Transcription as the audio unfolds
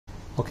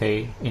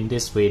Okay, in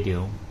this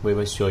video, we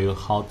will show you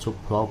how to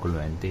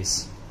program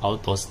this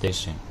outdoor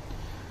station.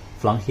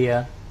 From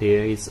here,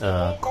 there is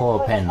a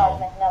core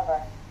panel,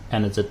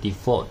 and the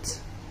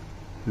default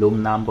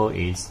room number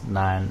is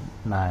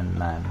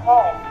 999.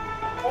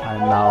 And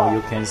now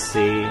you can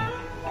see,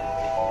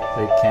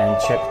 we can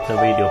check the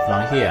video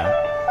from here,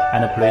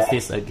 and place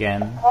this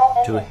again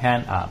to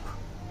hand up.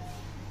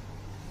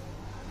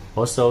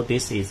 Also,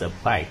 this is a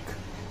back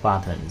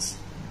buttons.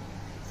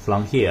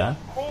 From here,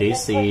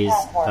 this is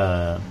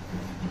the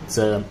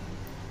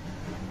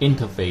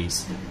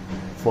interface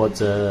for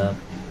the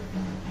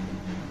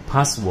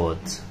password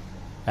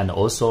and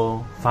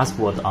also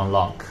password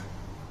unlock.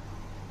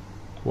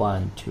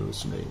 1, 2,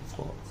 3,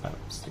 4, 5,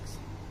 6.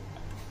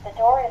 The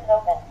door is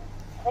open.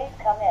 Please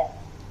come in.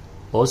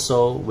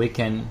 Also, we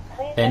can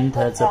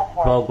enter the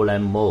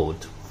program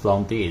mode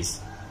from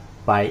this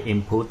by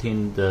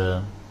inputting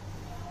the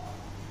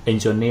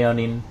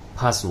engineering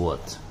password.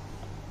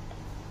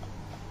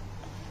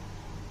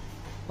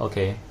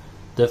 Okay,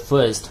 the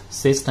first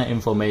system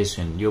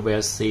information, you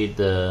will see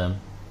the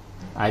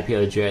IP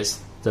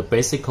address, the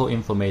basic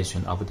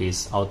information of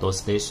this outdoor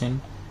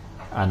station,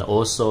 and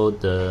also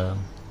the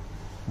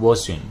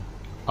version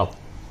of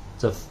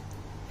the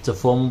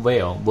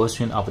firmware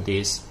version of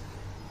this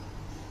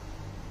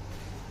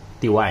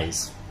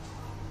device.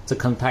 The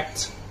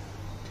contact.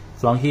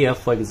 From here,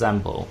 for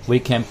example,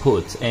 we can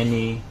put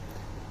any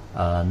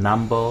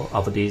number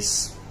of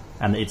this,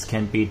 and it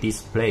can be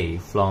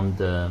displayed from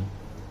the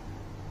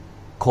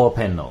core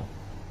panel.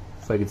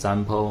 For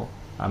example,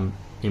 I'm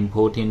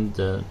importing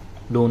the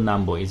room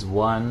number is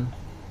 1.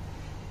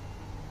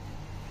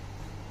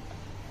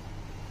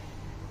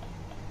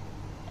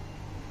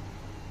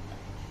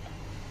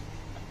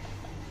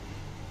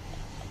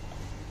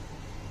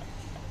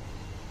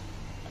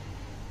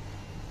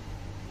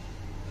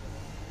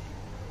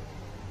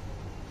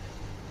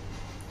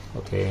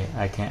 Okay,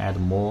 I can add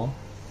more.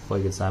 For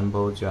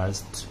example,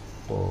 just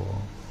for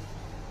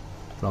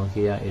from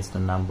here is the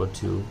number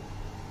 2.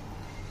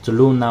 The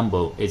room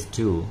number is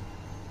 2.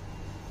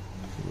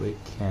 We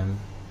can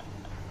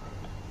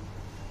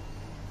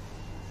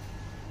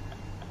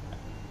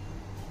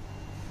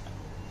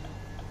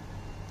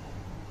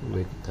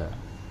Victor.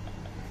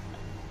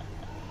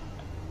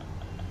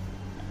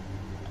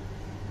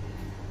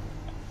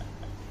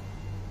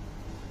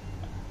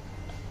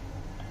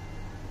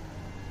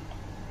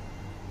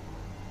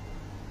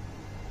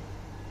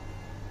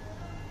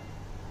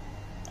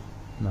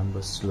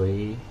 Number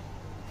 3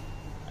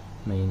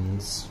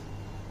 means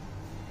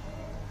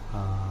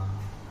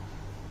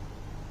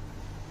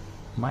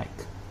mic,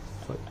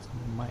 for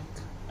example, mic.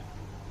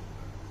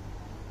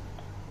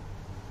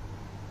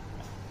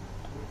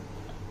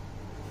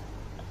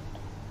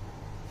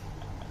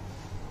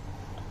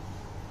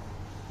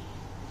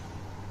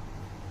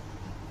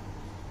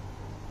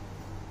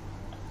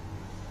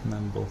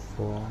 Number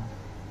 4,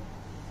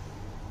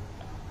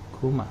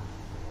 Kuma.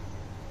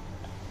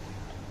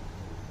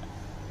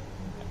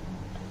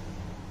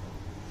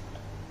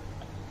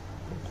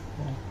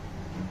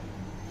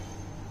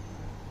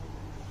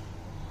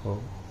 Oh.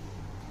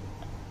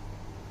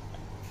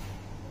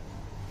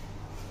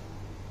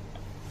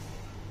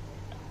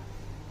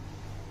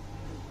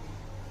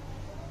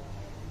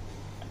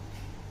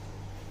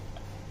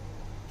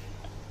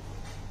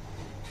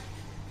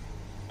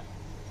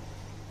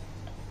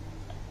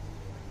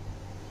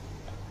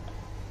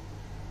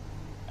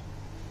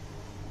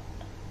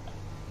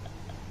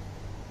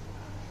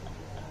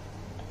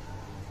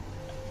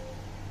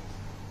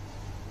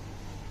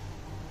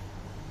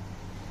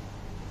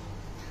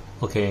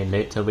 Okay,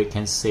 later we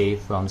can see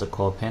from the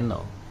core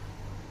panel.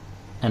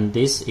 And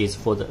this is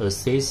for the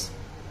access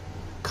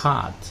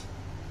card.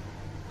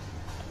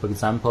 For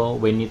example,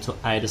 we need to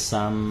add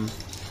some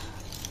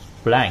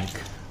blank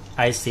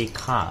IC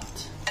card.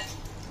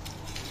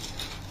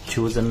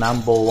 Choose the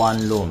number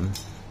 1 room.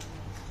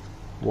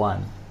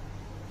 1.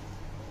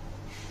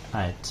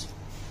 Add.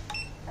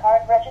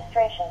 Card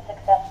registration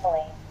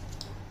successfully.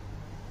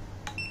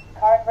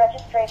 Card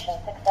registration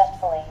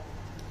successfully.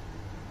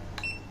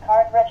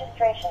 Card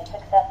registration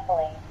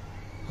successfully.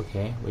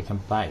 Okay, we can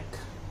back.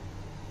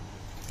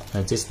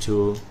 And these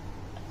 2,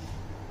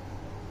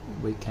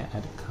 we can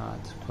add a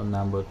card for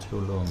number 2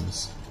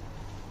 rooms.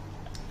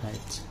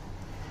 Right.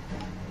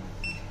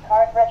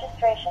 Card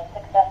registration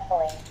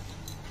successfully.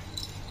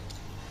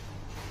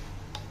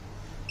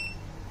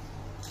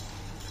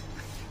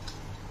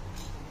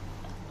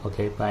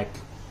 Okay, back.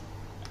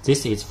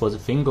 This is for the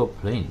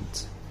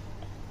fingerprint.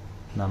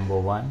 Number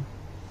 1.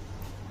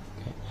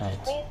 Okay,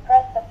 add. Please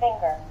press the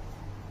finger.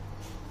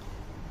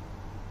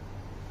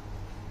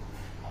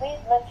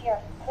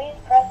 Please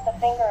press the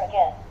finger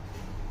again.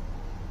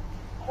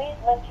 Please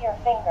lift your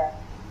finger.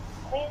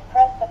 Please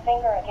press the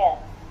finger again.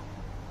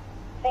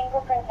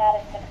 Fingerprint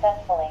added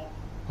successfully.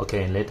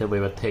 Okay, later we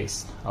will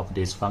test of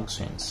these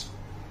functions.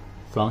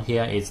 From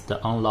here is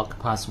the unlock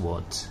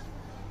password.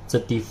 The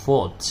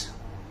default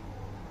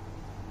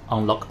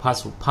unlock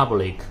password,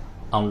 public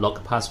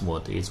unlock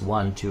password is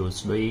 1, 2,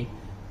 3,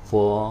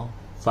 4,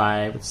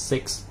 5,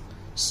 6.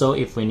 So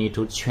if we need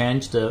to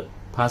change the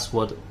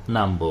password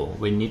number,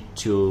 we need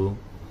to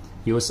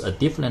use a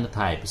different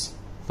types.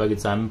 For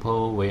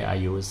example, we are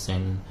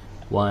using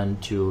 1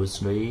 2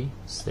 3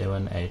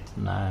 7 8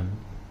 9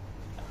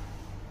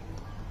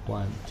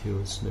 1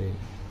 2 3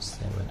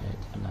 7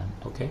 8 9.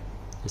 Okay,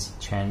 it's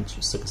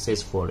changed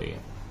successfully.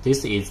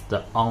 This is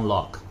the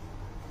unlock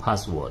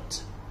password.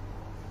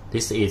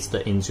 This is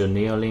the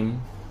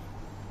engineering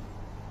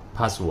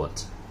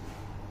password.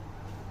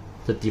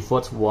 The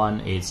default one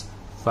is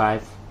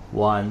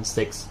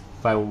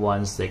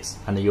 516516,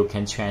 and you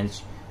can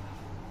change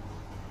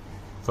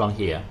from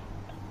here.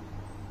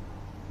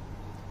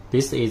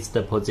 This is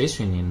the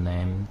positioning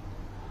name.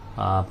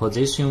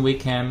 Position we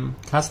can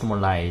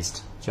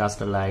customize just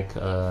like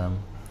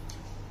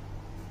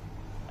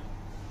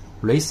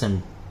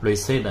resident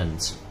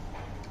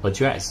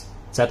address.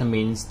 That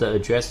means the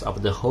address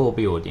of the whole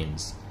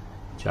buildings.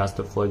 Just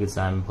for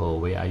example,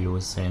 we are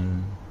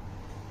using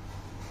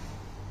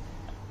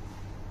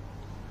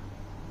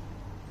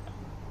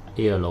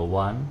yellow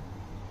one.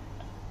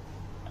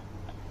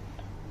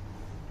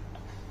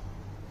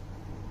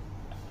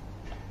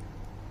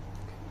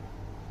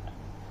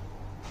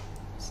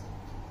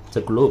 The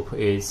group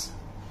is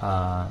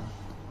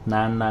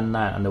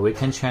 999, and we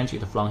can change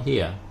it from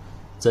here.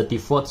 The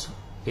default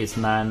is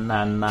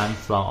 999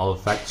 from our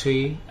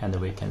factory, and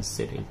we can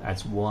set it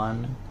as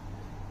 1,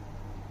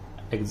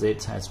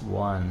 exit as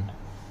 1.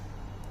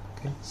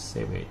 Okay,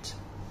 save it.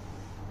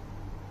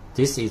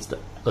 This is the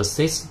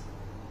access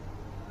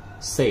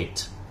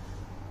set.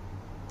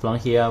 From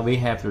here we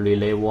have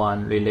relay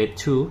 1, relay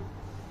 2,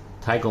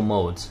 toggle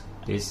mode.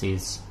 This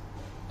is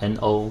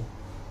NO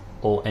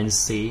or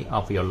NC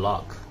of your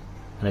lock,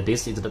 and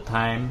this is the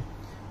time.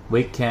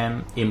 We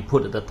can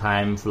input the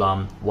time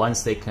from 1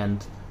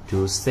 second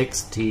to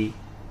 60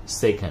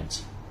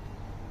 seconds.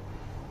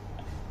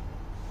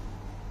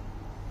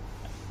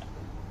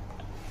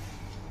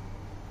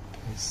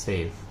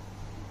 Save.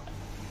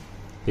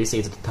 This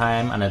is the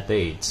time and the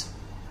date.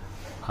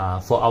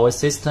 For our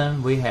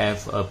system, we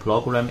have a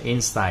program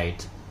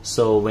inside,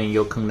 so when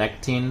you're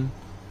connecting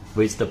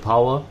with the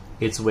power,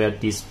 it will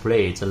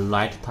display the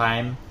right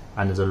time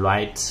and the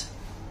right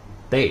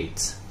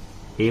date.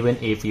 Even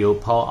if you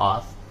power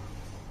off,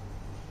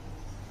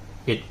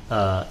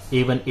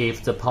 even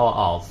if the power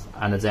off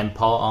and then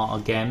power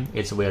on again,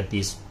 it will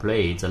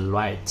display the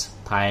right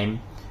time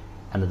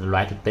and the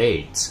right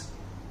date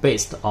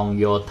based on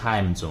your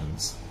time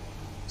zones.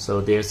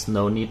 So there's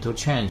no need to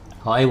change.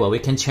 However, we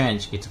can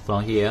change it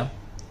from here.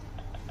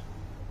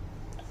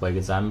 For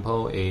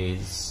example,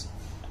 is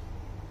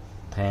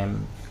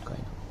 10,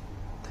 okay,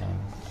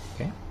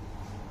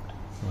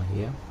 from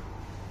here.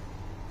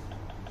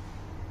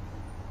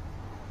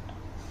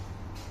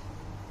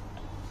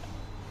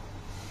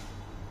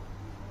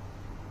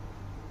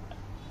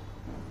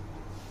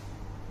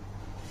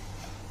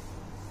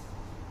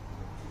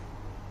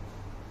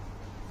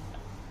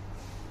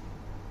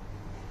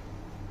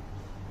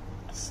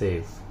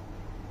 Save.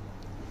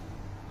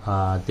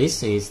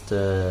 This is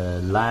the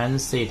LAN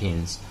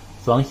settings.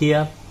 From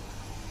here,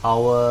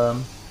 our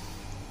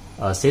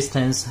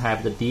systems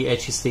have the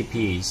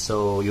DHCP,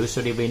 so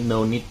usually we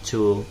no need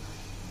to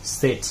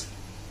set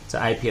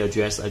the IP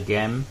address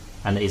again,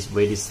 and it's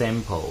very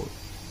simple.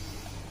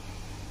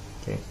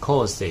 Okay,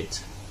 call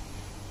set.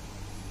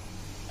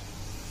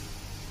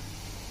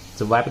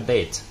 The web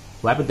date.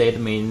 Web date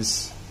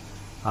means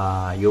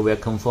you will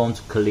confirm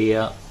to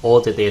clear all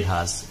the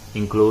data,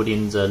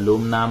 including the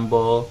room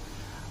number,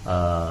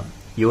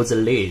 user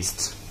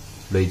list,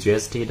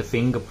 registered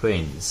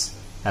fingerprints,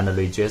 and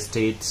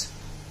registered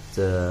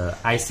the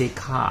IC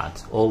card,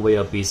 all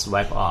will be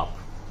swiped up.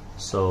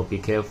 So be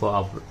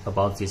careful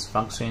about these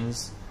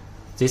functions.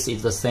 This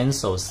is the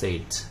sensor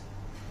set.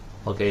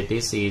 Okay,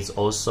 this is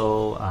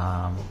also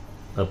a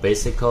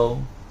basic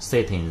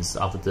settings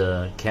of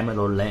the camera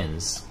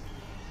lens.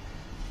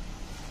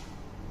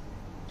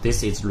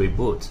 This is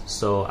reboot.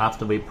 So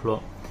after we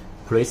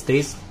press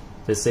this,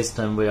 the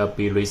system will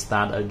be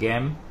restarted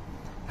again.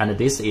 And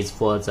this is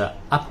for the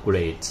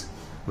upgrade.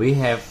 We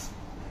have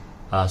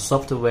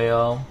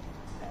software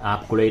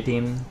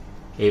upgrading.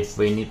 If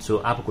we need to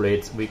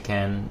upgrade, we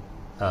can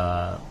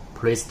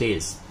press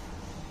this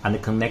and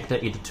connect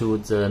it to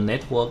the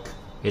network.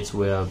 It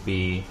will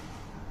be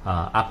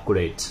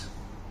upgrade.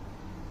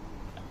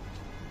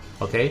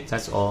 Okay,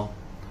 that's all.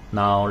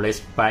 Now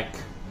let's back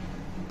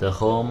the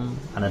home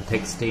and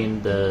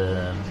texting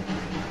the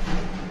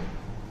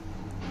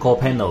core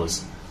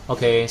panels.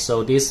 Okay,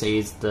 so this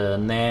is the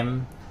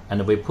name,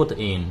 and we put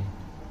in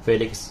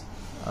Felix,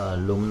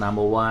 room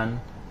number 1,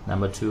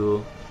 number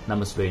 2,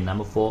 number 3,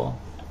 number 4,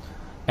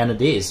 and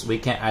this we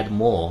can add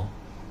more,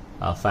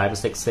 5,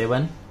 6,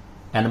 7,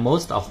 and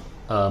most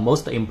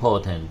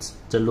important,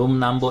 the room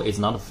number is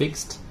not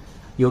fixed.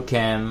 You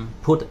can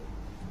put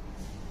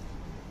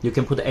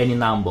any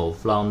number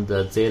from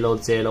the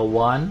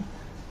 001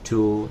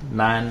 to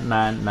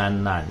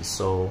 9999.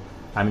 So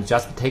I'm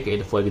just take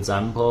it for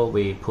example.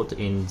 We put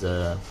in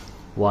the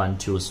 1,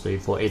 2, 3,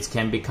 4. It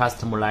can be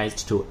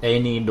customized to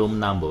any room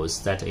numbers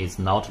that is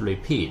not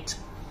repeat.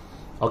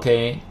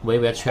 Okay, we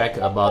will check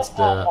about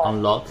the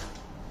unlock.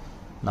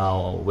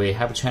 Now we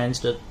have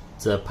changed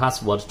the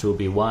password to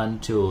be 1,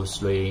 2,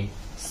 3,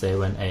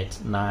 7,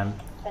 8, 9.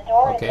 The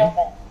door okay. is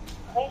open.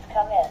 Please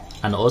come in.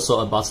 And also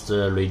about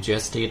the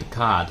registered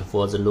card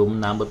for the room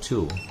number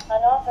 2.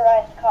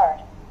 Unauthorized card.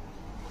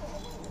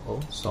 Oh,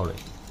 sorry.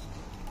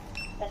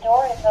 The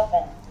door is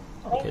open.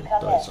 Please Okay, the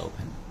come door in. is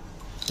open.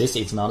 This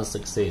is not a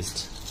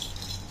success.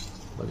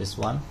 For this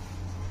one.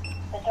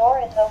 The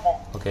door is open.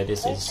 Okay,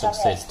 this Please is come in.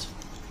 success.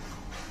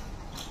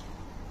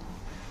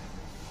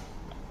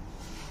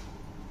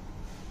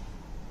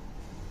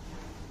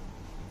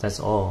 That's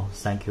all.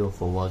 Thank you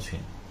for watching.